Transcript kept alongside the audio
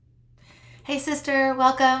Hey sister,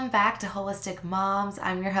 welcome back to Holistic Moms.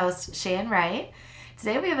 I'm your host, Shan Wright.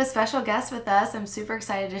 Today we have a special guest with us. I'm super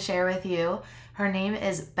excited to share with you. Her name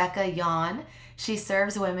is Bekah Yawn. She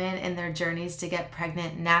serves women in their journeys to get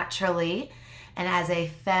pregnant naturally. And as a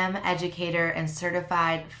femme educator and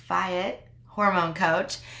certified FIAT hormone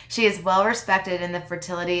coach, she is well respected in the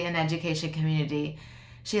fertility and education community.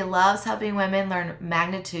 She loves helping women learn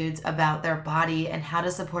magnitudes about their body and how to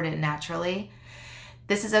support it naturally.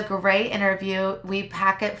 This is a great interview. We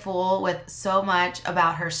pack it full with so much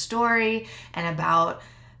about her story and about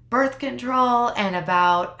birth control and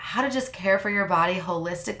about how to just care for your body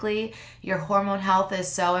holistically. Your hormone health is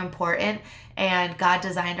so important, and God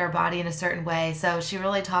designed our body in a certain way. So she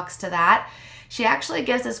really talks to that. She actually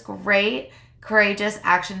gives us great, courageous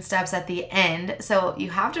action steps at the end. So you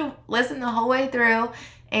have to listen the whole way through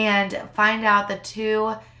and find out the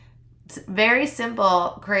two very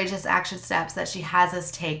simple, courageous action steps that she has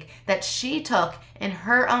us take, that she took in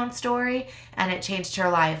her own story, and it changed her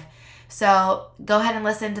life. So go ahead and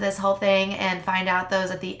listen to this whole thing and find out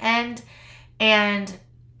those at the end. And,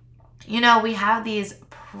 we have these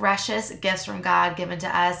precious gifts from God given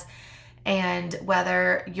to us. And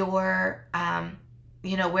whether you're,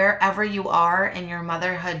 wherever you are in your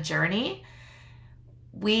motherhood journey,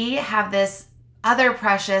 we have this other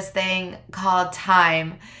precious thing called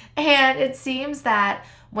time. And it seems that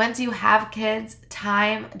once you have kids,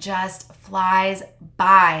 time just flies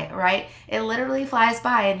by, right? It literally flies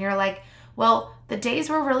by, and you're like, well, the days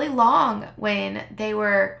were really long when they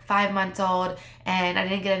were 5 months old and I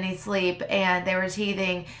didn't get any sleep and they were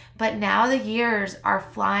teething. But now the years are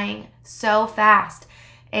flying so fast.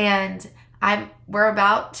 And we're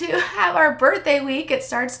about to have our birthday week. It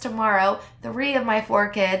starts tomorrow. 3 of my 4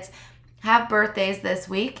 kids have birthdays this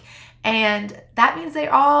week, and that means they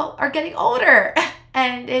all are getting older.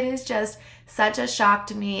 And it is just such a shock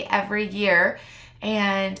to me every year,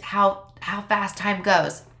 and how fast time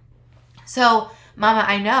goes. So, Mama,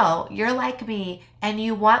 I know you're like me and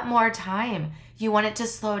you want more time. You want it to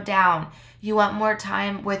slow down. You want more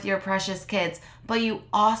time with your precious kids, but you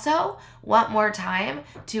also want more time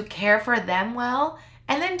to care for them well,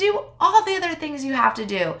 and then do all the other things you have to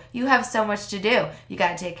do. You have so much to do. You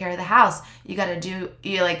got to take care of the house. You got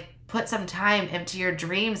to put some time into your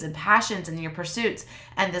dreams and passions and your pursuits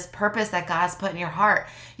and this purpose that God's put in your heart.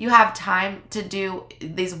 You have time to do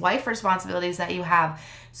these wife responsibilities that you have.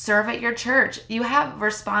 Serve at your church. You have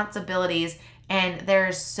responsibilities, and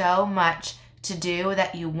there's so much to do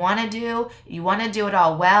that you want to do. You want to do it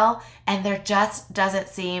all well, and there just doesn't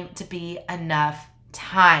seem to be enough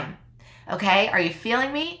time. Okay, are you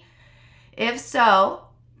feeling me? If so,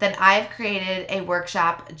 then I've created a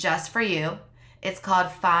workshop just for you. It's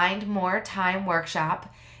called Find More Time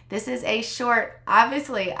Workshop. This is a short,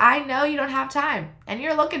 obviously, I know you don't have time and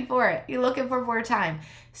you're looking for it. You're looking for more time.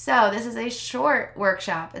 So this is a short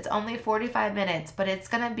workshop. It's only 45 minutes, but it's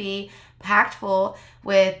going to be packed full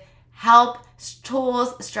with help,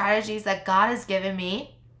 tools, strategies that God has given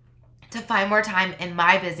me to find more time in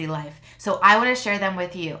my busy life. So I want to share them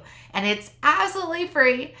with you. And it's absolutely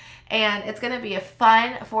free. And it's going to be a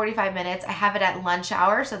fun 45 minutes. I have it at lunch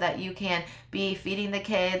hour so that you can be feeding the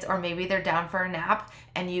kids, or maybe they're down for a nap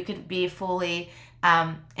and you could be fully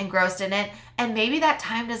engrossed in it. And maybe that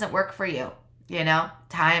time doesn't work for you.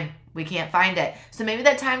 Time, we can't find it. So maybe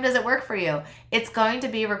that time doesn't work for you. It's going to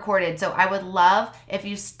be recorded. So I would love if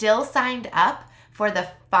you still signed up for the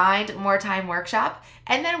Find More Time workshop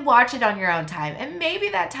and then watch it on your own time. And maybe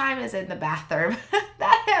that time is in the bathroom.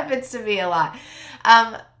 That happens to me a lot.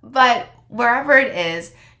 But wherever it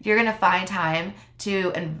is, you're going to find time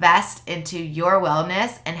to invest into your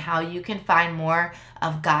wellness and how you can find more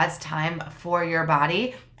of God's time for your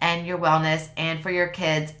body and your wellness and for your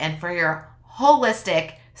kids and for your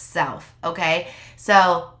holistic self. Okay.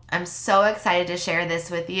 So I'm so excited to share this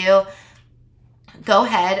with you. Go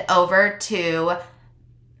head over to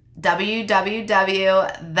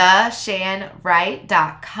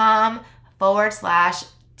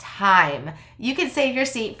www.theshanwright.com/time. You can save your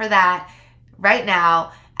seat for that right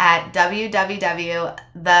now at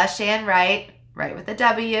www.theshanwright, right with the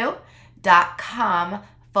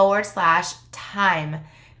w.com/time.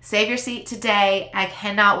 Save your seat today. I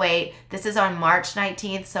cannot wait. This is on March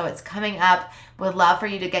 19th, so it's coming up. Would love for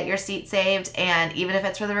you to get your seat saved, and even if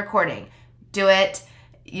it's for the recording, do it.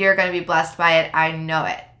 You're going to be blessed by it. I know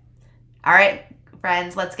it. All right,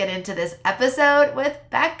 friends, let's get into this episode with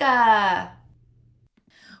Bekah.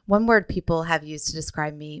 One word people have used to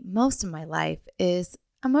describe me most of my life is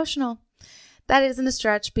emotional. That isn't a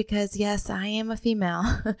stretch because, yes, I am a female.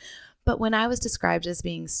 But when I was described as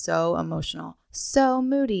being so emotional, so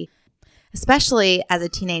moody, especially as a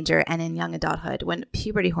teenager and in young adulthood when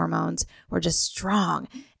puberty hormones were just strong.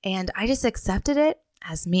 And I just accepted it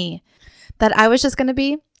as me, that I was just going to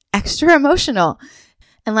be extra emotional.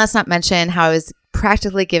 And let's not mention how I was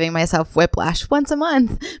practically giving myself whiplash once a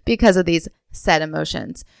month because of these said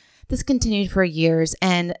emotions. This continued for years,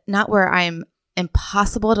 and not where I'm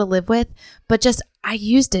impossible to live with, but just I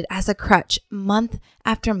used it as a crutch month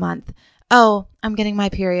after month. Oh, I'm getting my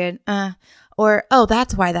period. Or, oh,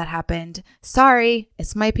 that's why that happened. Sorry,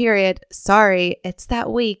 it's my period. Sorry, it's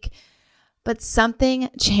that week. But something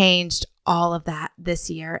changed all of that this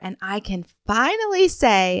year, and I can finally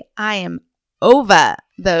say I am over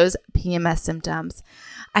those PMS symptoms.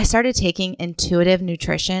 I started taking intuitive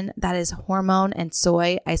nutrition that is hormone and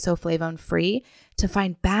soy isoflavone free to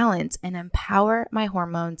find balance and empower my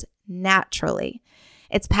hormones naturally.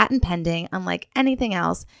 It's patent pending, unlike anything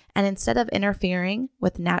else, and instead of interfering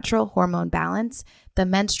with natural hormone balance, the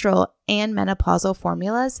menstrual and menopausal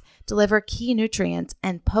formulas deliver key nutrients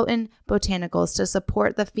and potent botanicals to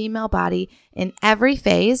support the female body in every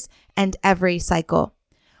phase and every cycle.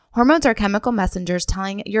 Hormones are chemical messengers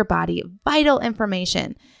telling your body vital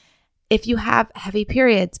information. If you have heavy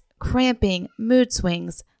periods, cramping, mood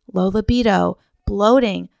swings, low libido,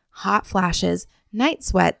 bloating, hot flashes, night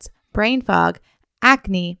sweats, brain fog,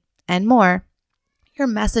 acne, and more, your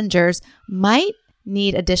messengers might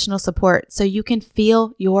need additional support so you can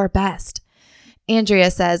feel your best.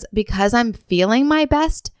 Andrea says, because I'm feeling my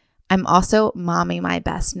best, I'm also momming my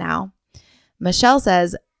best now. Michelle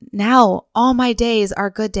says, now all my days are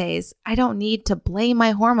good days. I don't need to blame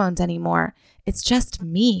my hormones anymore. It's just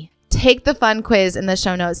me. Take the fun quiz in the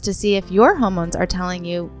show notes to see if your hormones are telling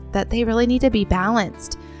you that they really need to be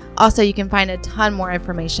balanced. Also, you can find a ton more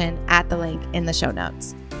information at the link in the show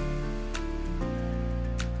notes.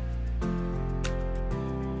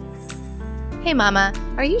 Hey mama,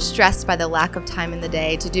 are you stressed by the lack of time in the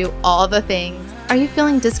day to do all the things? Are you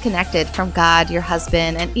feeling disconnected from God, your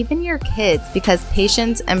husband, and even your kids because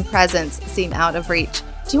patience and presence seem out of reach?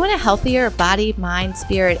 Do you want a healthier body, mind,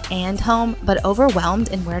 spirit, and home, but overwhelmed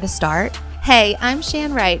in where to start? Hey, I'm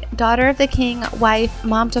Shan Wright, daughter of the king, wife,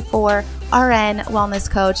 mom to 4, RN, wellness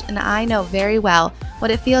coach, and I know very well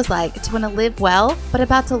what it feels like to want to live well, but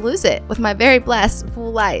about to lose it with my very blessed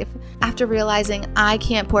full life. After realizing I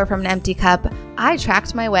can't pour from an empty cup, I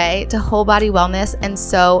tracked my way to whole body wellness and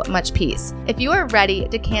so much peace. If you are ready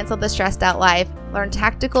to cancel the stressed out life, learn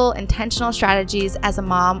tactical, intentional strategies as a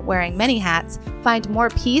mom wearing many hats, find more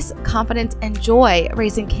peace, confidence, and joy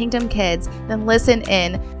raising kingdom kids, then listen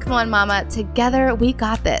in. Come on, mama, together we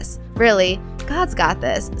got this. Really, God's got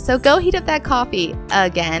this. So go heat up that coffee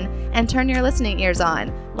again and turn your listening ears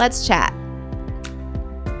on. Let's chat.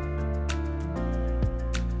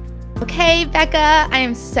 Okay, Bekah, I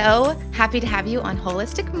am so happy to have you on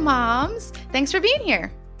Holistic Moms. Thanks for being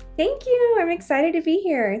here. Thank you. I'm excited to be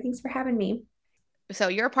here. Thanks for having me. So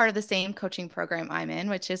you're a part of the same coaching program I'm in,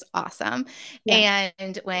 which is awesome. Yeah.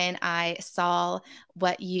 And when I saw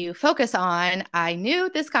what you focus on, I knew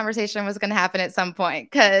this conversation was going to happen at some point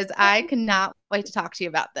because I cannot wait to talk to you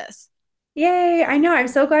about this. Yay. I know. I'm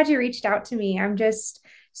so glad you reached out to me. I'm just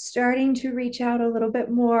starting to reach out a little bit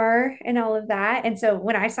more and all of that. And so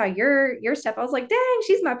when I saw your stuff, I was like, dang,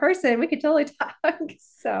 she's my person. We could totally talk.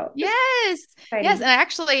 So Yes. exciting. Yes. And I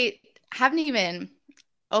actually haven't even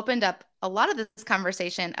opened up a lot of this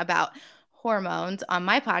conversation about hormones on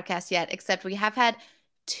my podcast yet, except we have had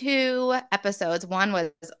 2 episodes. One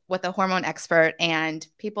was with a hormone expert and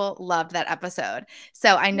people loved that episode.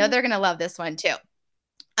 So I know they're going to love this one too.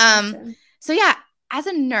 Awesome. So yeah, as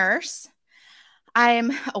a nurse,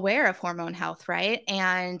 I'm aware of hormone health, right?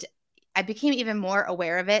 And I became even more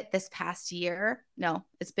aware of it this past year. No,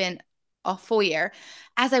 it's been a full year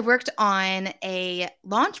as I worked on a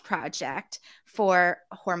launch project for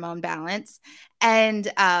hormone balance.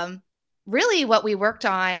 And really what we worked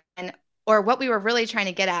on, or what we were really trying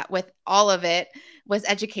to get at with all of it, was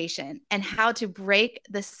education and how to break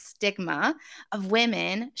the stigma of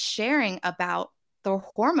women sharing about the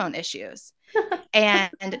hormone issues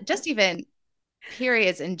and just even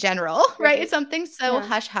periods in general, right? It's something so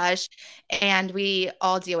hush hush, and we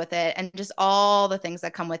all deal with it, and just all the things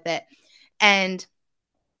that come with it. And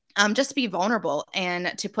just to be vulnerable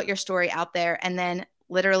and to put your story out there and then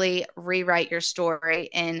literally rewrite your story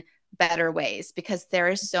in better ways, because there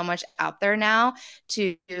is so much out there now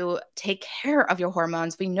to take care of your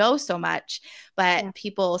hormones. We know so much, but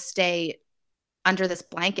people stay under this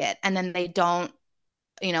blanket and then they don't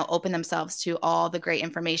open themselves to all the great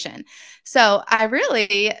information. So I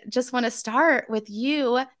really just want to start with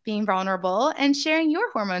you being vulnerable and sharing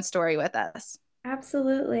your hormone story with us.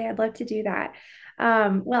 Absolutely. I'd love to do that.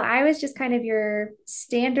 Well, I was just kind of your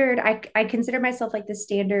standard. I consider myself like the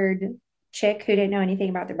standard chick who didn't know anything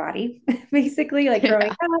about their body, basically, like growing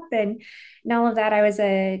Yeah. up and all of that. I was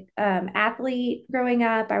a athlete growing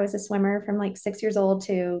up. I was a swimmer from like 6 years old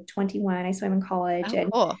to 21. I swam in college, Oh,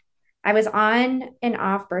 and cool. I was on and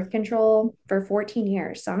off birth control for 14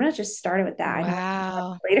 years. So I'm gonna just start it with that. I know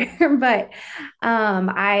Wow. later, but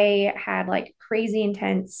I had like crazy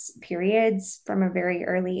intense periods from a very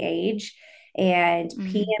early age and Mm,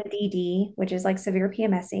 PMDD, which is like severe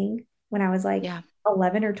PMSing when I was like yeah.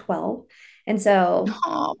 11 or 12. And so, Oh,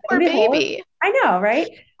 lo and poor behold, baby. I know, right?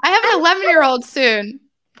 I have an 11-year-old soon.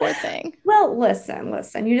 Poor thing. Well,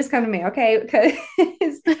 listen, you just come to me, okay?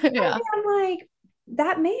 Because Yeah. I'm like,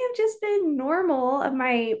 that may have just been normal of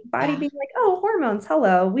my body Yeah. being like, oh, hormones,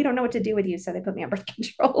 hello, we don't know what to do with you. So they put me on birth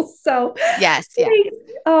control. So, Yes. Yeah. like,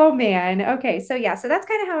 oh man. Okay. So yeah, so that's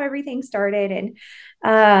kind of how everything started,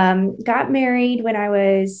 and got married when I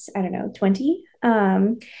was, I don't know, 20.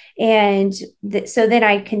 And so then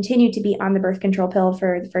I continued to be on the birth control pill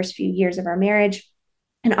for the first few years of our marriage.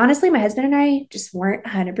 And honestly, my husband and I just weren't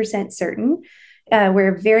 100% certain.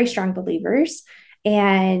 We're very strong believers.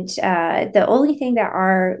 And the only thing that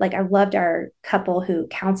like, I loved our couple who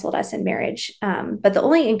counseled us in marriage. But the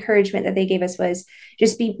only encouragement that they gave us was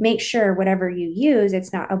just make sure whatever you use,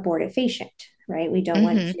 it's not abortifacient, right? We don't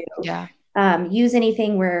want to Yeah. use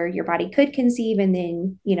anything where your body could conceive and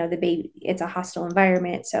then, the baby, it's a hostile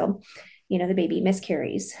environment. So, the baby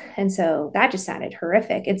miscarries. And so that just sounded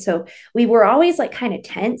horrific. And so we were always like kind of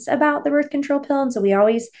tense about the birth control pill. And so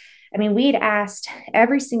we'd asked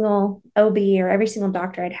every single OB or every single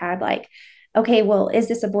doctor I'd had, like, okay, well, is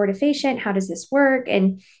this abortifacient? How does this work?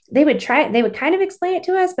 And they would kind of explain it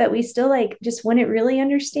to us, but we still like just wouldn't really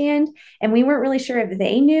understand. And we weren't really sure if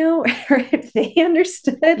they knew or if they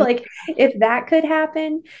understood, like if that could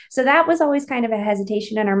happen. So that was always kind of a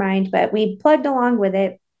hesitation in our mind, but we plugged along with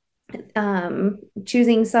it,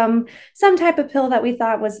 choosing some type of pill that we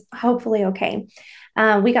thought was hopefully okay.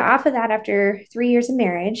 We got off of that after 3 years of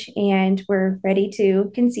marriage and we're ready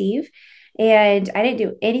to conceive. And I didn't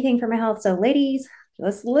do anything for my health. So, ladies,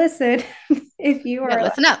 just listen. If you Yeah. are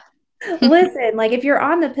Listen up. Listen, like if you're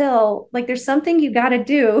on the pill, like there's something you got to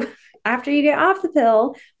do after you get off the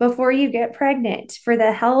pill before you get pregnant for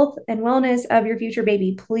the health and wellness of your future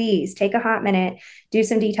baby. Please take a hot minute, do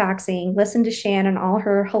some detoxing, listen to Shan and all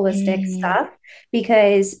her holistic Mm, stuff,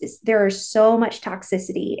 because there is so much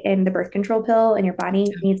toxicity in the birth control pill, and your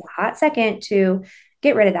body needs a hot second to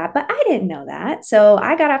get rid of that. But I didn't know that. So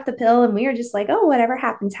I got off the pill and we were just like, oh, whatever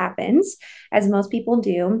happens, happens, as most people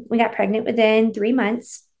do. We got pregnant within 3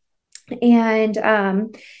 months. And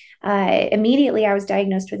immediately I was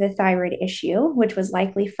diagnosed with a thyroid issue, which was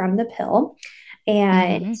likely from the pill.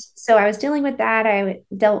 And hmm so I was dealing with that. I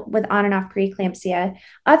dealt with on and off preeclampsia.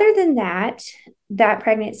 Other than that, that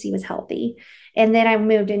pregnancy was healthy. And then I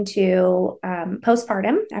moved into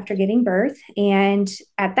postpartum after giving birth. And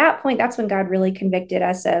at that point, that's when God really convicted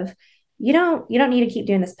us of, you don't need to keep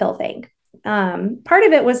doing this pill thing. Part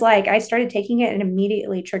of it was like I started taking it and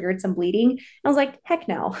immediately triggered some bleeding. I was like, heck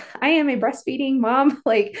no, I am a breastfeeding mom.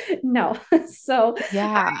 Like, no. So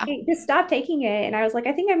Yeah. I just stopped taking it. And I was like,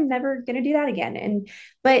 I think I'm never gonna do that again. And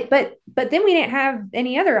but then we didn't have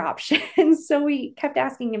any other options. So we kept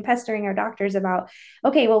asking and pestering our doctors about,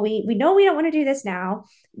 okay, well, we know we don't want to do this now.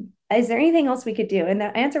 Is there anything else we could do? And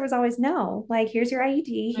the answer was always no. Like, here's your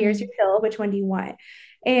IUD, here's your Mm, pill, which one do you want?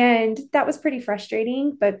 And that was pretty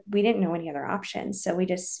frustrating, but we didn't know any other options. So we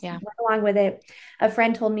just yeah. went along with it. A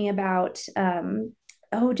friend told me about,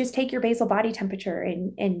 oh, just take your basal body temperature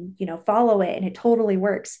and follow it, and it totally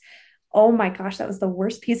works. Oh my gosh, that was the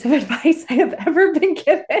worst piece of advice I have ever been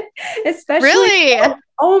given, especially, Really?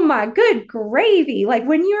 oh my good gravy. Like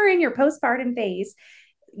when you're in your postpartum phase,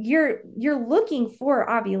 you're looking for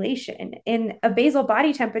ovulation, and a basal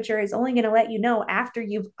body temperature is only going to let you know after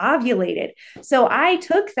you've ovulated. So I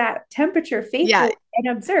took that temperature Yeah. faithfully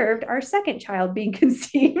and observed our second child being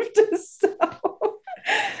conceived. So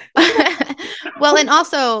Well, and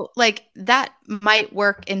also like that might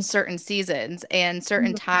work in certain seasons and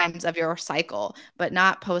certain times of your cycle, but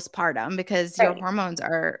not postpartum because your right. hormones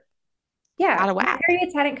are out Yeah, of my whack.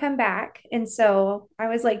 periods hadn't come back, and so I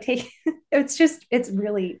was like taking it's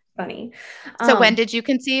really funny. So when um did you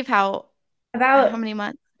conceive? How about many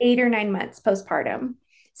months? 8 or 9 months postpartum.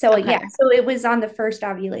 So yeah, Okay. so it was on the first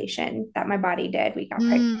ovulation that my body did, we got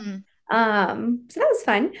pregnant. Mm, So that was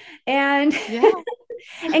fun. And yeah.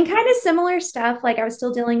 and kind of similar stuff. Like I was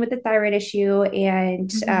still dealing with the thyroid issue, hmm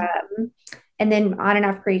and then on and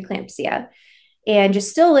off preeclampsia. and just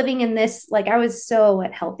still living in this, like I was so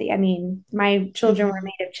healthy. I mean, my children were Mhm.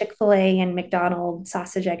 made of Chick-fil-A and McDonald's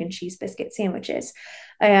sausage, egg, and cheese biscuit sandwiches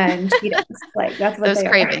and Cheetos. Like that's what Those they are.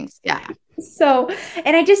 cravings. Yeah. So,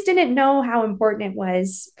 and I just didn't know how important it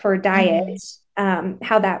was for diet, Mhm.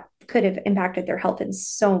 how that could have impacted their health in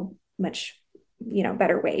so much,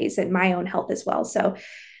 better ways, and my own health as well.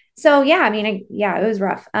 So yeah, I mean, yeah, it was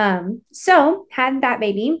rough. So had that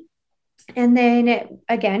baby. And then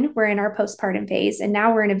again, we're in our postpartum phase, and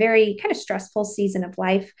now we're in a very kind of stressful season of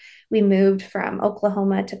life. We moved from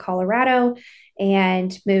Oklahoma to Colorado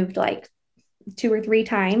and moved like 2 or 3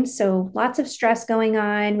 times. So lots of stress going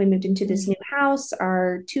on. We moved into this Mhm. new house.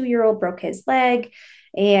 Our 2-year-old broke his leg,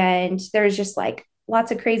 and there's just like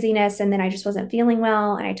lots of craziness. And then I just wasn't feeling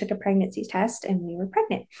well, and I took a pregnancy test, and we were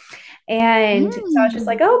pregnant. And so I was just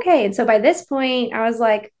like, Mm. okay. And so by this point, I was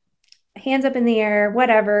like, hands up in the air,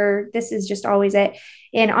 whatever. This is just always it.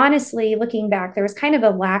 And honestly, looking back, there was kind of a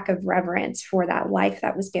lack of reverence for that life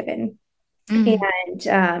that was given, Mm.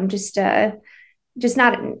 and just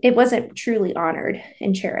not, it wasn't truly honored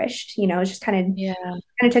and cherished. It was just Yeah. kind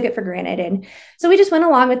of took it for granted. And so we just went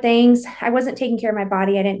along with things. I wasn't taking care of my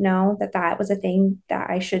body. I didn't know that that was a thing that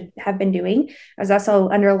I should have been doing. I was also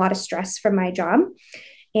under a lot of stress from my job.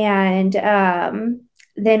 And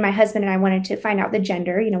then my husband and I wanted to find out the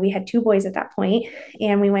gender. We had 2 boys at that point,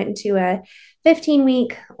 and we went into a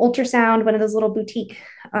 15-week ultrasound, one of those little boutique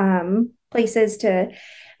places to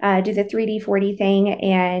do the 3D, 4D thing.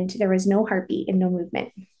 And there was no heartbeat and no movement.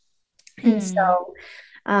 And Mm.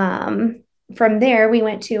 so from there, we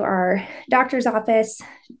went to our doctor's office,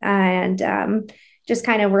 and just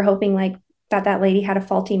kind of were hoping like that lady had a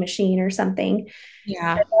faulty machine or something.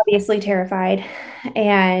 Yeah. Obviously terrified,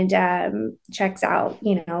 and checks out,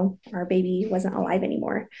 our baby wasn't alive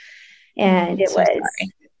anymore. And Mm. it So was,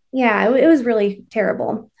 sorry. yeah, it was really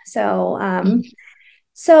terrible. So Mm.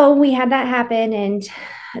 so we had that happen and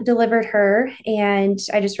delivered her. And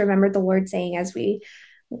I just remembered the Lord saying,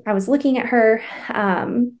 I was looking at her,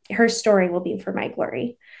 her story will be for my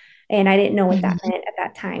glory. And I didn't know what that Mhm. meant at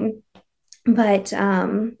that time. But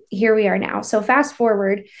here we are now. So fast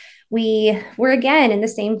forward, we were again in the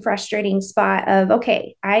same frustrating spot of,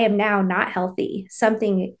 okay, I am now not healthy.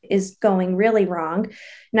 Something is going really wrong.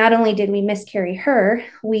 Not only did we miscarry her,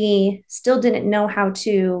 we still didn't know how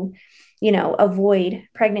to, avoid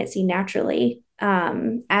pregnancy naturally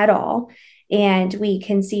at all. And we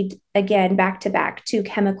conceived again back to back 2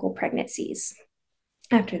 chemical pregnancies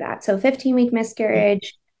after that. So 15-week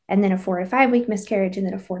miscarriage, and then a 4 to 5 week miscarriage, and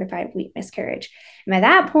then a 4 to 5 week miscarriage. And by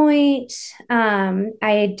that point,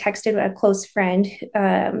 I had texted a close friend,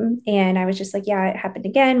 and I was just like, yeah, it happened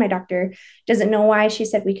again. My doctor doesn't know why. She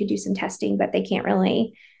said we could do some testing, but they can't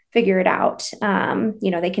really figure it out.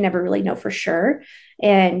 They can never really know for sure.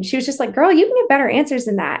 And she was just like, girl, you can get better answers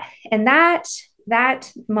than that. And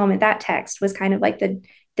that moment, that text was kind of like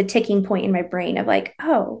the ticking point in my brain of like,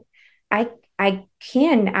 oh, I I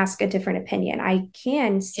can ask a different opinion. I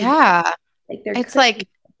can seek, Yeah. like there It's could be like,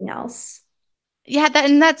 something else. yeah,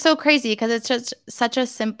 and that's so crazy because it's just such a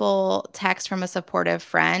simple text from a supportive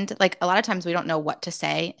friend. Like a lot of times we don't know what to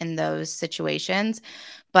say in those situations, Yeah.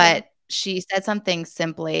 but she said something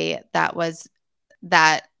simply that was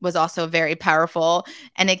also very powerful,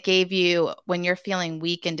 and it gave you, when you're feeling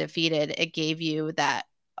weak and defeated, it gave you that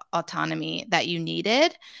autonomy that you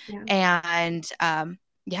needed. Yeah. And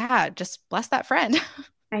yeah, just bless that friend.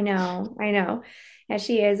 I know. I know. Yeah,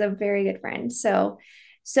 she is a very good friend. So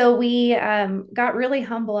we got really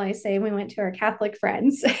humble. I say we went to our Catholic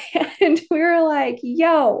friends and we were like,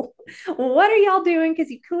 yo, what are y'all doing? Because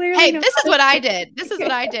you clearly Hey, know this is how what I to did. This is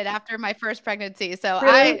what I did after my first pregnancy. So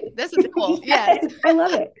really. this is cool. Yes. Yes, I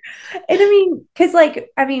love it. And I mean, because like,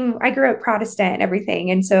 I mean, I grew up Protestant and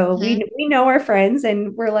everything. And so Mhm. we know our friends,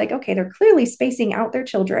 and we're like, okay, they're clearly spacing out their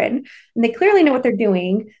children, and they clearly know what they're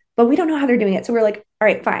doing, but we don't know how they're doing it. So we're like, all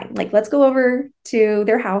right, fine. Like, let's go over to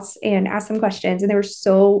their house and ask them questions. And they were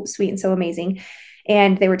so sweet and so amazing.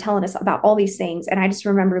 And they were telling us about all these things. And I just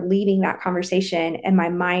remember leaving that conversation and my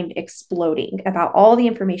mind exploding about all the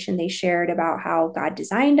information they shared about how God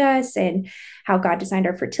designed us and how God designed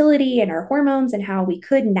our fertility and our hormones, and how we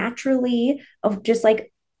could naturally of just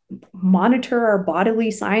like monitor our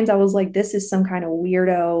bodily signs. I was like, this is some kind of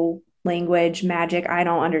weirdo language magic. I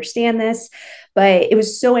don't understand this, but it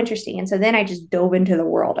was so interesting. And so then I just dove into the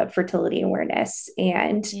world of fertility awareness,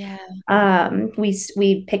 and Yeah.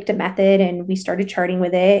 we picked a method and we started charting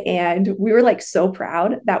with it, and we were like so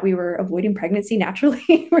proud that we were avoiding pregnancy naturally.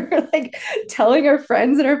 We were like telling our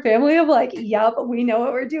friends and our family of like, yep, we know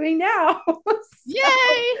what we're doing now. So,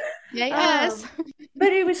 Yay. Yay us. um,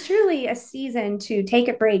 but it was truly a season to take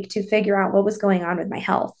a break to figure out what was going on with my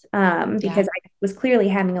health, Yeah. because I was clearly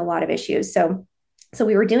having a lot of issues. So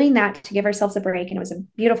we were doing that to give ourselves a break, and it was a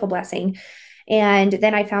beautiful blessing. And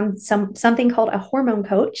then I found something called a hormone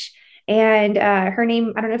coach, and her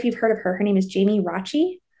name, I don't know if you've heard of her. Her name is Jamie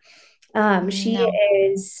Rachi. No.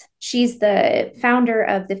 She's the founder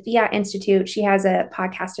of the Fiat Institute. She has a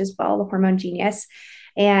podcast as well, The Hormone Genius,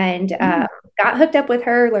 and Mm. got hooked up with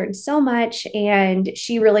her, learned so much, and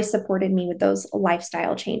she really supported me with those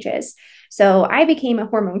lifestyle changes. So I became a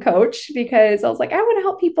hormone coach because I was like, I want to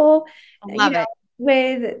help people, I you love know, it.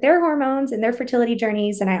 with their hormones and their fertility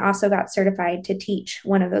journeys. And I also got certified to teach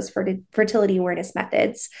one of those fertility awareness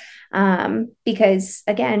methods. Because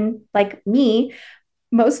again, like me,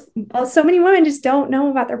 so many women just don't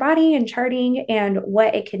know about their body and charting and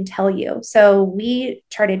what it can tell you. So we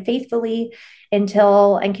charted faithfully and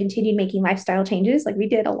continued making lifestyle changes. Like we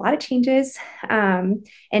did a lot of changes,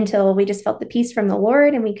 until we just felt the peace from the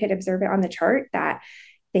Lord, and we could observe it on the chart that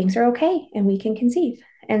things are okay and we can conceive.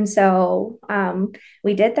 And so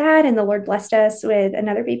we did that, and the Lord blessed us with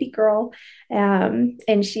another baby girl.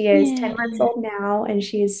 And she is 10 months Yeah. old now, and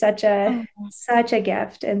she is Oh. such a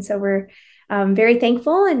gift. And so we're very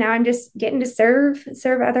thankful. And now I'm just getting to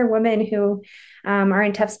serve other women who are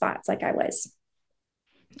in tough spots like I was.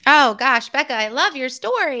 Oh gosh, Becca, I love your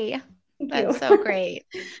story. Thank That's you. so great.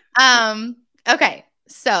 Um, okay,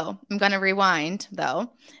 so I'm gonna rewind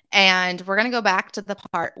though, and we're gonna go back to the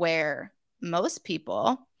part where most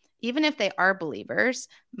people, even if they are believers,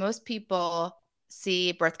 most people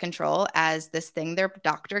see birth control as this thing their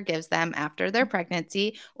doctor gives them after their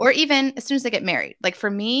pregnancy, or even as soon as they get married. Like for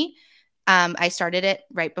me, I started it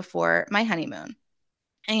right before my honeymoon.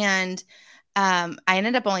 And I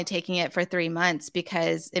ended up only taking it for 3 months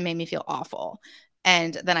because it made me feel awful.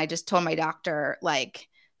 And then I just told my doctor, like,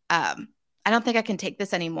 I don't think I can take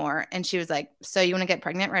this anymore. And she was like, so you want to get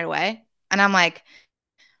pregnant right away? And I'm like,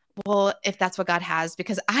 well, if that's what God has,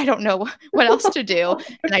 because I don't know what else to do.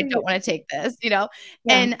 Good And I for you. don't want to take this, you know?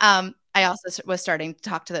 Yeah. And I also was starting to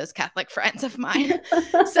talk to those Catholic friends of mine.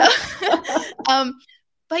 So, um,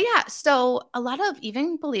 but yeah, so a lot of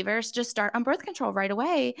even believers just start on birth control right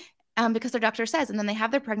away, because their doctor says, and then they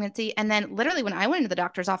have their pregnancy. And then literally, when I went into the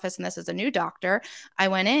doctor's office, and this is a new doctor, I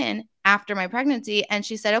went in after my pregnancy and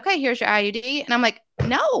she said, okay, here's your IUD. And I'm like,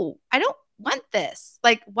 no, I don't want this.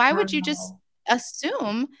 Like, why would you just Wow.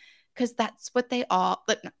 assume? Because that's what they all,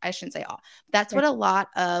 but I shouldn't say all, that's Yeah. what a lot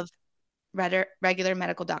of regular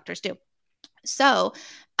medical doctors do. So,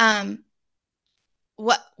 um,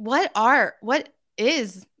 what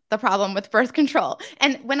is the problem with birth control?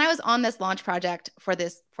 And when I was on this launch project for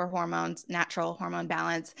hormones, natural hormone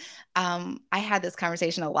balance, I had this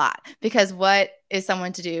conversation a lot, because what is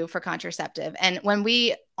someone to do for contraceptive? And when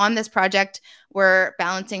we on this project, we're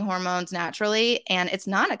balancing hormones naturally, and it's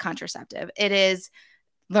not a contraceptive. It is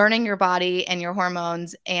learning your body and your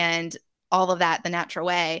hormones and all of that the natural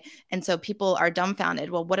way. And so people are dumbfounded.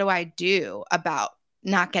 Well, what do I do about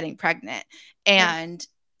not getting pregnant? Yeah. And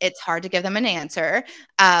it's hard to give them an answer.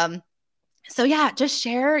 So yeah, just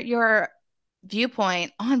share your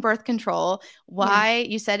viewpoint on birth control, Yeah. why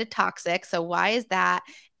you said it's toxic. So why is that?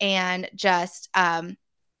 And just,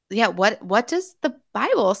 yeah, what does the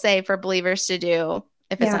Bible say for believers to do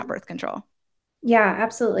if it's Yeah. not birth control? Yeah,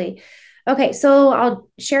 absolutely. Okay, so I'll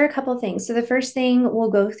share a couple things. So the first thing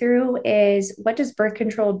we'll go through is, what does birth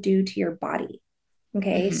control do to your body?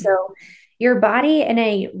 Okay, Mm-hmm. so your body in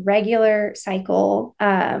a regular cycle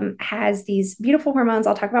has these beautiful hormones.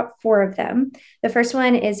 I'll talk about four of them. The first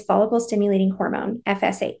one is follicle stimulating hormone,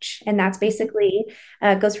 FSH. And that's Mm-hmm. basically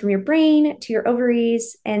goes from your brain to your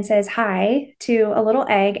ovaries and says hi to a little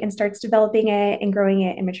egg and starts developing it and growing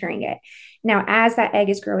it and maturing it. Now, as that egg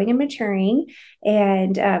is growing and maturing,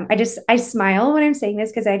 and I smile when I'm saying this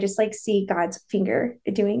because I just like see God's finger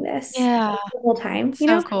doing this Yeah, the whole time, you so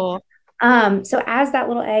know? cool. So as that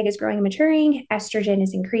little egg is growing and maturing, estrogen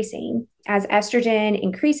is increasing. As estrogen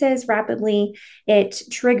increases rapidly, it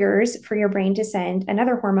triggers for your brain to send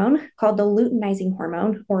another hormone called the luteinizing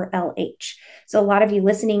hormone, or LH. So a lot of you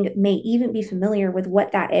listening may even be familiar with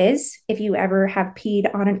what that is if you ever have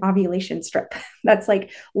peed on an ovulation strip. That's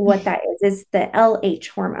like what that is the LH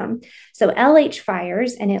hormone. So LH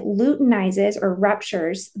fires and it luteinizes or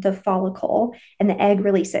ruptures the follicle, and the egg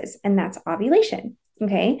releases, and that's ovulation.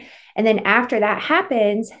 Okay. And then after that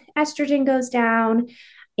happens, estrogen goes down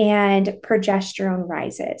and progesterone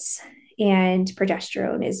rises. And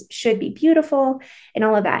progesterone should be beautiful and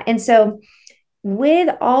all of that. And so with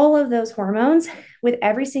all of those hormones, with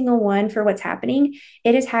every single one for what's happening,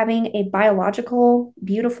 it is having a biological,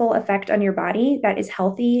 beautiful effect on your body that is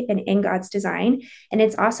healthy and in God's design. And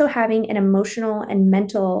it's also having an emotional and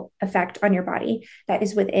mental effect on your body that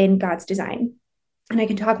is within God's design. And I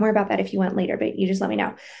can talk more about that if you want later, but you just let me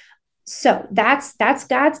know. So that's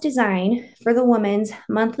God's design for the woman's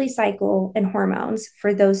monthly cycle and hormones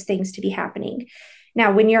for those things to be happening.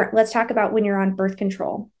 Now, let's talk about when you're on birth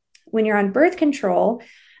control. When you're on birth control,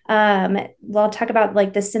 well, I'll talk about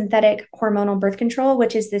like the synthetic hormonal birth control,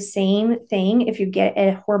 which is the same thing if you get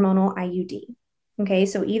a hormonal IUD. Okay,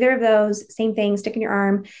 so either of those, same thing, stick in your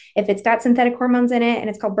arm. If it's got synthetic hormones in it and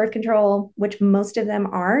it's called birth control, which most of them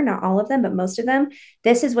are, not all of them, but most of them,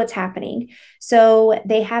 this is what's happening. So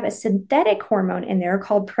they have a synthetic hormone in there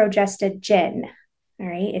called progestogen. All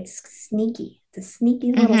right, it's sneaky. It's a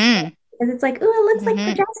sneaky little Mm-hmm. because it's like, oh, it looks like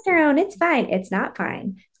Mm-hmm. progesterone. It's fine. It's not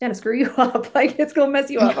fine. It's gonna screw you up. Like it's gonna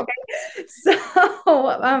mess you up. Okay. So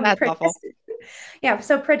That's awful. yeah,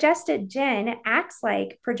 so progestogen acts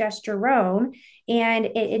like progesterone and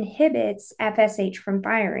it inhibits FSH from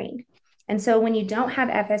firing. And so when you don't have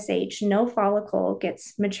FSH, no follicle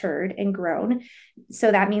gets matured and grown.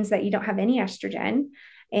 So that means that you don't have any estrogen.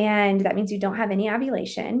 And that means you don't have any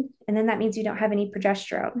ovulation. And then that means you don't have any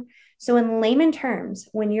progesterone. So, in layman terms,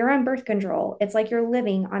 when you're on birth control, it's like you're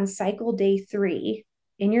living on cycle day 3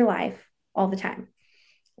 in your life all the time.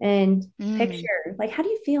 And Mm. picture, like, how do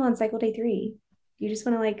you feel on cycle day 3? You just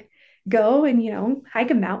want to like go and, hike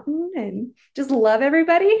a mountain and just love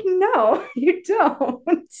everybody? No, you don't.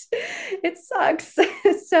 It sucks.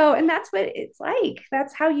 So, and that's what it's like.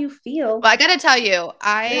 That's how you feel. Well, I got to tell you,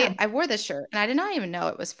 Yeah. I wore this shirt and I did not even know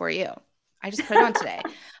it was for you. I just put it on today.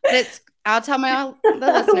 But I'll tell the I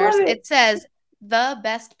love listeners, it. it says the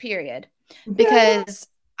best period Good. because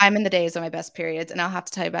I'm in the days of my best periods and I'll have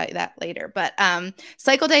to tell you about that later. But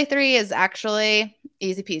cycle day 3 is actually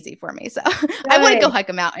easy peasy for me. So I would go Good. hike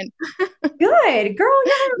a mountain. Good. Girl,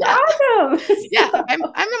 yeah, Yeah. awesome. Yeah. So, I'm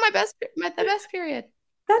in the best period.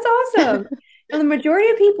 that's awesome. Now, the majority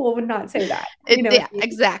of people would not say that, Yeah,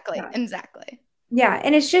 exactly. yeah. Exactly. Yeah.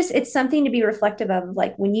 And it's something to be reflective of.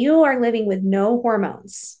 Like when you are living with no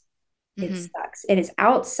hormones, it Hmm. sucks. It is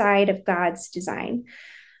outside of God's design.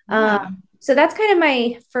 Um, Yeah. so that's kind of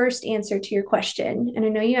my first answer to your question. And I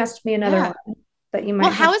know you asked me another Yeah. one, but you Well,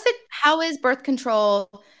 might have. how is birth control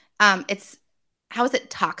it's how is it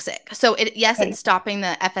toxic? So yes, Okay. it's stopping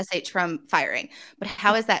the FSH from firing, but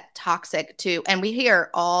how is that toxic to, and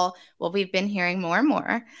we've been hearing more and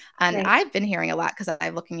more, and Right. I've been hearing a lot because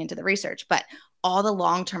I'm looking into the research, but all the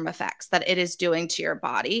long-term effects that it is doing to your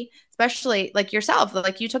body, especially like yourself,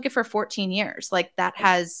 like you took it for 14 years, like that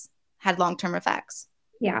has had long-term effects.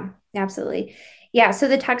 Yeah, absolutely. Yeah. So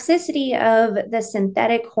the toxicity of the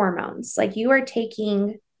synthetic hormones, like you're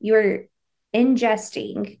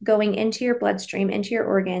ingesting, going into your bloodstream, into your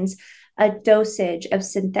organs, a dosage of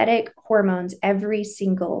synthetic hormones every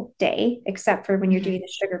single day, except for when you're Hmm. doing the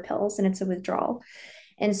sugar pills and it's a withdrawal.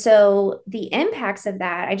 And so the impacts of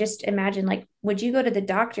that, I just imagine like, would you go to the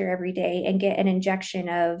doctor every day and get an injection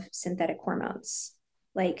of synthetic hormones?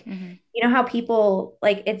 Like, Hmm. how people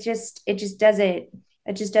like it just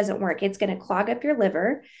doesn't work. It's going to clog up your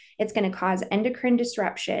liver. It's going to cause endocrine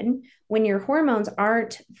disruption. When your hormones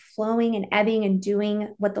aren't flowing and ebbing and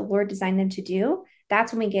doing what the Lord designed them to do,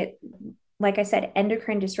 that's when we get, like I said,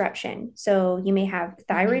 endocrine disruption. So you may have Hmm.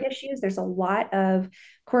 thyroid issues. There's a lot of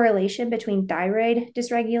correlation between thyroid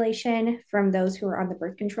dysregulation from those who are on the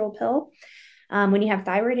birth control pill. When you have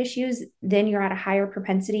thyroid issues, then you're at a higher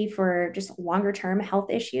propensity for just longer term health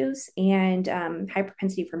issues and high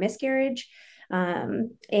propensity for miscarriage.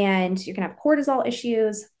 And you can have cortisol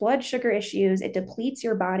issues, blood sugar issues. It depletes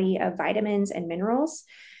your body of vitamins and minerals.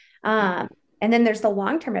 Yeah. Um, and then there's the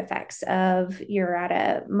long term effects of you're at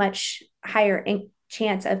a much higher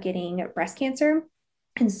chance of getting breast cancer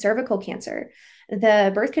and cervical cancer.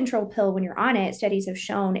 The birth control pill, when you're on it, studies have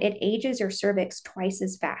shown it ages your cervix twice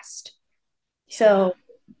as fast. Yeah. So,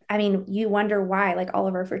 I mean, you wonder why, like, all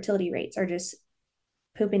of our fertility rates are just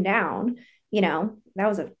pooping down. That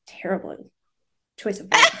was a terrible choice of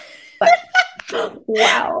words. But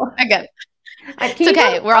wow. Again, Can it's you call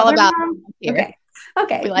okay. me We're all toddler about mom? here. Okay.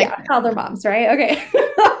 Okay. We like Yeah. that. Toddler moms, right? Okay.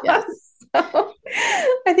 Yes. So,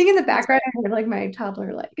 I think in the That's background, I heard like my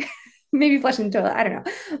toddler, like maybe flushing the toilet. I don't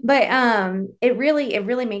know. But it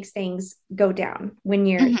really makes things go down when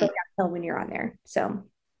you're right. go Hmm. downhill when you're on there. So,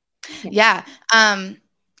 yeah.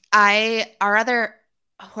 Yeah. Our other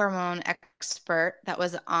hormone expert that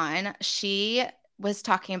was on, she was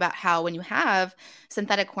talking about how when you have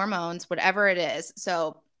synthetic hormones, whatever it is,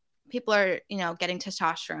 so people are, getting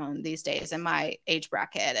testosterone these days in my age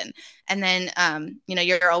bracket. And then,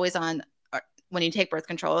 you're always on, when you take birth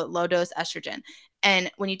control, low dose estrogen. And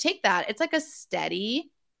when you take that, it's like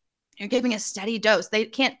you're giving a steady dose. They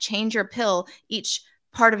can't change your pill each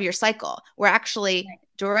part of your cycle. We're actually,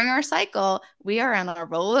 during our cycle, we are on a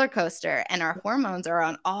roller coaster, and our hormones are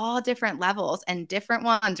on all different levels, and different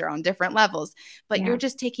ones are on different levels, but you're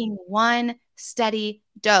just taking one steady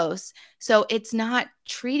dose. So it's not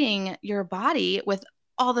treating your body with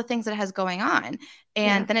all the things that it has going on.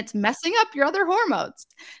 And then it's messing up your other hormones.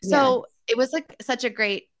 So it was like such a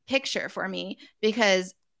great picture for me,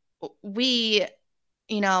 because we,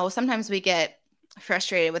 sometimes we get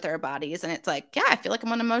frustrated with our bodies, and it's like, yeah, I feel like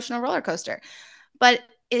I'm on an emotional roller coaster. But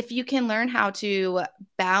if you can learn how to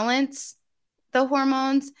balance the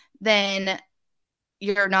hormones, then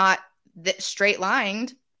you're not straight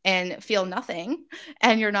lined and feel nothing,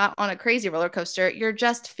 and you're not on a crazy roller coaster. You're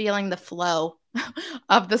just feeling the flow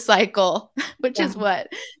of the cycle, which is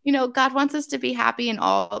what, God wants us to be happy in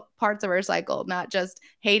all parts of our cycle, not just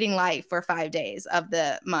hating life for 5 days of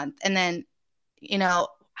the month. And then,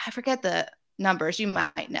 I forget the numbers, you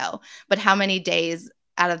might know, but how many days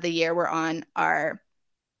out of the year we're on our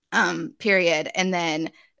period. And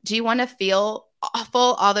then, do you want to feel awful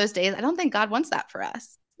all those days? I don't think God wants that for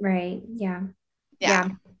us. Right. Yeah. Yeah.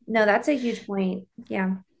 No, that's a huge point.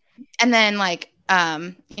 Yeah. And then, like,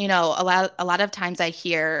 a lot of times I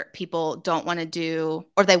hear people don't want to do,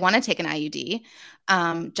 or they want to take an IUD,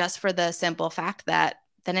 just for the simple fact that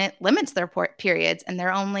then it limits their periods, and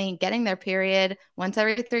they're only getting their period once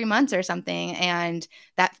every 3 months or something. And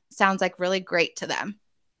that sounds like really great to them.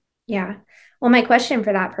 Yeah. Well, my question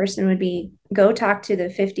for that person would be, go talk to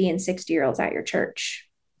the 50 and 60-year-olds at your church.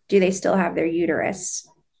 Do they still have their uterus?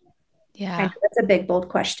 I Yeah. know that's a big, bold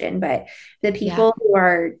question, but the people who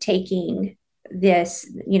are taking this,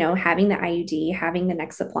 having the IUD, having the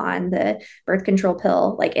Nexaplon, the birth control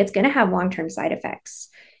pill, like, it's going to have long-term side effects.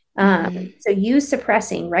 So you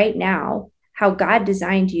suppressing right now how God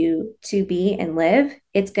designed you to be and live,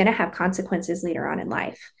 it's going to have consequences later on in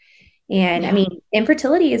life. And I mean,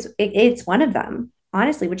 infertility it's one of them,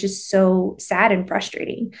 honestly, which is so sad and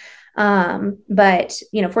frustrating. But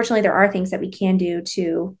fortunately, there are things that we can do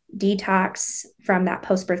to detox from that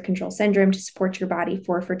post-birth control syndrome to support your body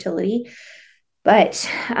for fertility. But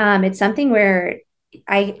it's something where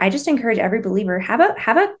I just encourage every believer, have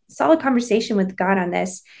a solid conversation with God on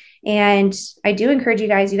this. And I do encourage you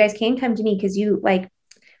guys can come to me, because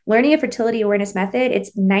learning a fertility awareness method,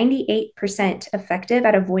 it's 98% effective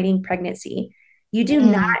at avoiding pregnancy. You do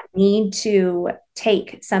not need to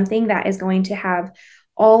take something that is going to have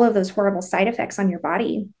all of those horrible side effects on your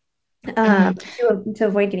body to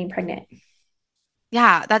avoid getting pregnant.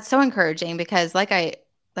 Yeah, that's so encouraging, because like I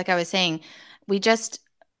was saying, we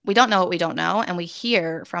don't know what we don't know, and we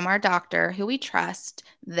hear from our doctor, who we trust,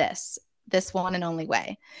 this one and only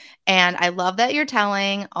way. And I love that you're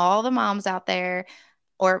telling all the moms out there,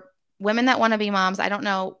 or women that want to be moms, I don't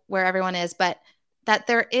know where everyone is, but that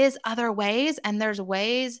there is other ways, and there's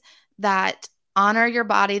ways that honor your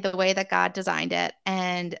body the way that God designed it.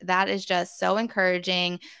 And that is just so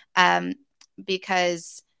encouraging,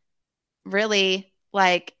 because really,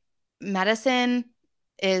 like, medicine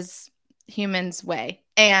is humans' way,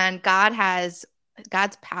 and God's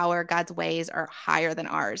power, God's ways are higher than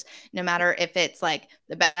ours. No matter if it's like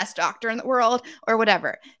the best doctor in the world or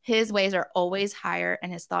whatever, his ways are always higher,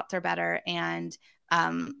 and his thoughts are better. And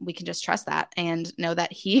we can just trust that and know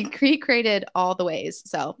that he created all the ways.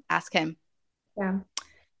 So ask him. Yeah.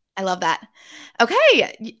 I love that.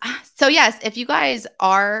 Okay. So yes, if you guys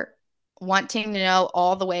are wanting to know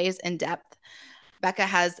all the ways in depth, Bekah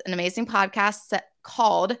has an amazing podcast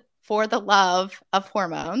called For the Love of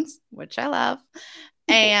Hormones, which I love.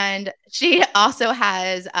 And she also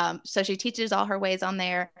has, so she teaches all her ways on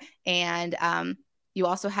there. And you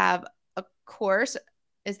also have a course.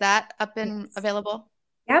 Is that up and available?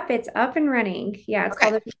 Yep, it's up and running. Yeah, it's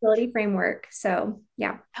called the Fertility Framework. So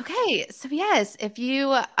yeah. Okay. So yes, if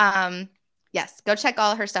you, yes, go check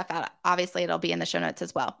all her stuff out. Obviously, it'll be in the show notes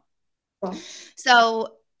as well. Cool.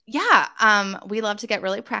 So yeah, we love to get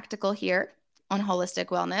really practical here on holistic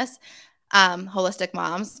wellness, holistic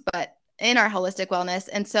moms, but in our holistic wellness.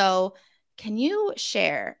 And so, can you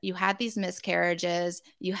share, you had these miscarriages,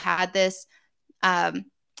 you had this,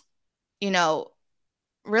 you know,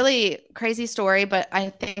 really crazy story, but I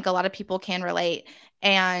think a lot of people can relate.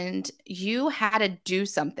 And you had to do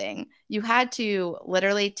something. You had to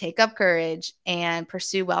literally take up courage and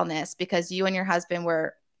pursue wellness, because you and your husband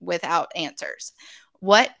were without answers.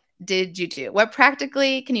 What did you do? What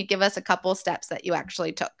practically, can you give us a couple steps that you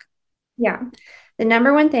actually took? Yeah. The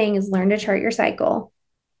number one thing is learn to chart your cycle.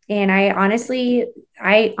 And I honestly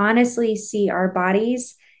see our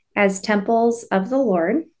bodies as temples of the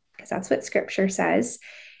Lord, because that's what scripture says.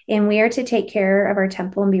 And we are to take care of our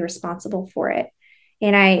temple and be responsible for it.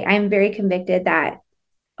 And I'm very convicted that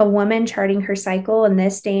a woman charting her cycle in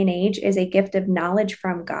this day and age is a gift of knowledge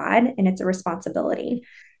from God, and it's a responsibility.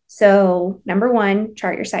 So, number one,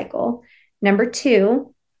 chart your cycle. Number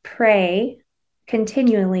two, pray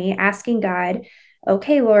continually, asking God,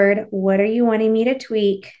 okay, Lord, what are you wanting me to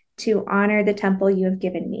tweak to honor the temple you have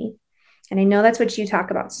given me? And I know that's what you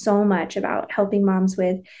talk about so much, about helping moms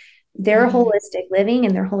with their holistic living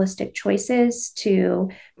and their holistic choices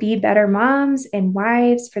to be better moms and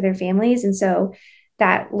wives for their families. And so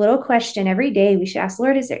that little question every day we should ask,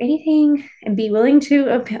 Lord, is there anything, and be willing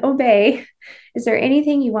to obey, is there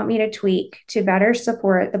anything you want me to tweak to better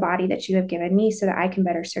support the body that you have given me so that I can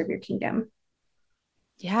better serve your kingdom?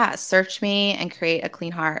 Yeah, search me and create a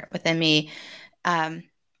clean heart within me.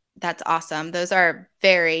 That's awesome. Those are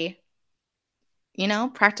very,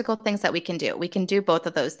 practical things that we can do. We can do both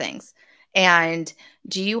of those things. And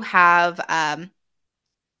do you have, I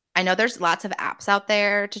know there's lots of apps out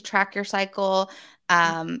there to track your cycle.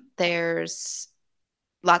 There's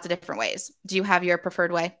lots of different ways. Do you have your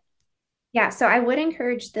preferred way? Yeah, so I would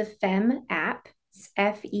encourage the FEMM app. It's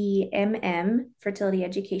FEMM, Fertility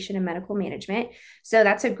Education and Medical Management. So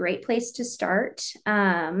that's a great place to start.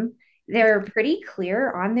 They're pretty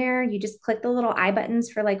clear on there. You just click the little eye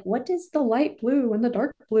buttons for like, what does the light blue and the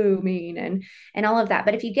dark blue mean, and all of that.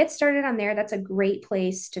 But if you get started on there, that's a great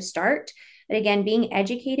place to start. But again, being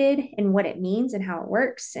educated in what it means and how it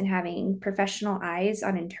works and having professional eyes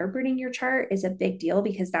on interpreting your chart is a big deal,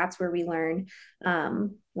 because that's where we learn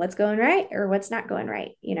what's going right or what's not going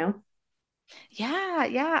right,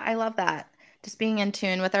 Yeah, I love that. Just being in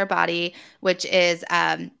tune with our body, which is,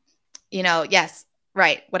 yes,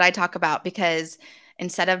 right, what I talk about, because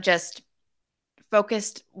instead of just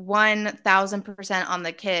focused 1000% on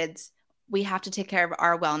the kids, we have to take care of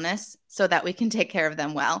our wellness so that we can take care of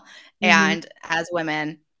them well. Mm-hmm. And as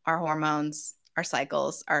women, our hormones, our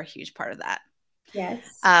cycles are a huge part of that. Yes.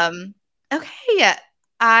 Okay.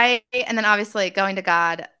 And then obviously going to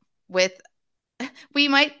God with, we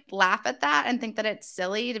might laugh at that and think that it's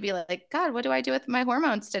silly to be like, God, what do I do with my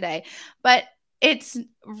hormones today? But it's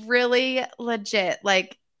really legit.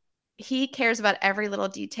 Like, he cares about every little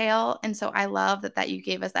detail. And so I love that you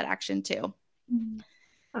gave us that action too.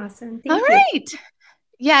 Awesome. All Thank you. right.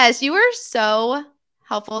 Yes, you were so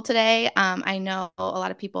helpful today. I know a lot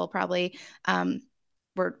of people probably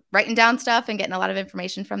were writing down stuff and getting a lot of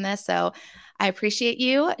information from this. So I appreciate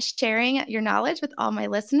you sharing your knowledge with all my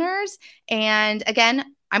listeners. And again,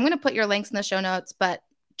 I'm going to put your links in the show notes, but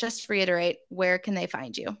just to reiterate, where can they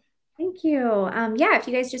find you? Thank you. Yeah, if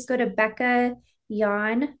you guys just go to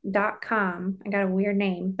BekahYawn.com. I got a weird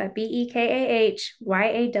name, but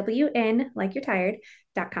BekahYawn, like you're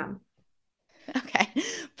tired.com. Okay,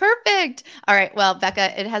 perfect. All right. Well,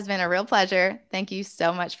 Bekah, it has been a real pleasure. Thank you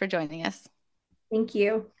so much for joining us. Thank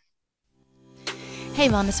you. Hey,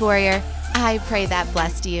 Wellness Warrior. I pray that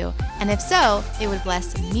blessed you. And if so, it would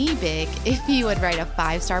bless me big if you would write a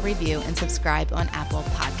 5-star review and subscribe on Apple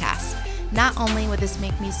Podcasts. Not only would this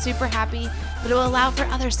make me super happy, but it will allow for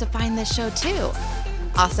others to find this show too.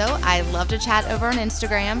 Also, I love to chat over on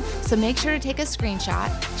Instagram, so make sure to take a screenshot,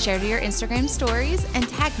 share to your Instagram stories, and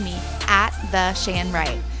tag me at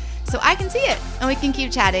 @TheShanWright so I can see it and we can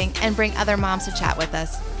keep chatting and bring other moms to chat with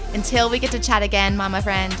us. Until we get to chat again, mama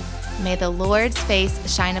friend, may the Lord's face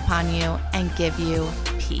shine upon you and give you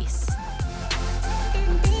peace.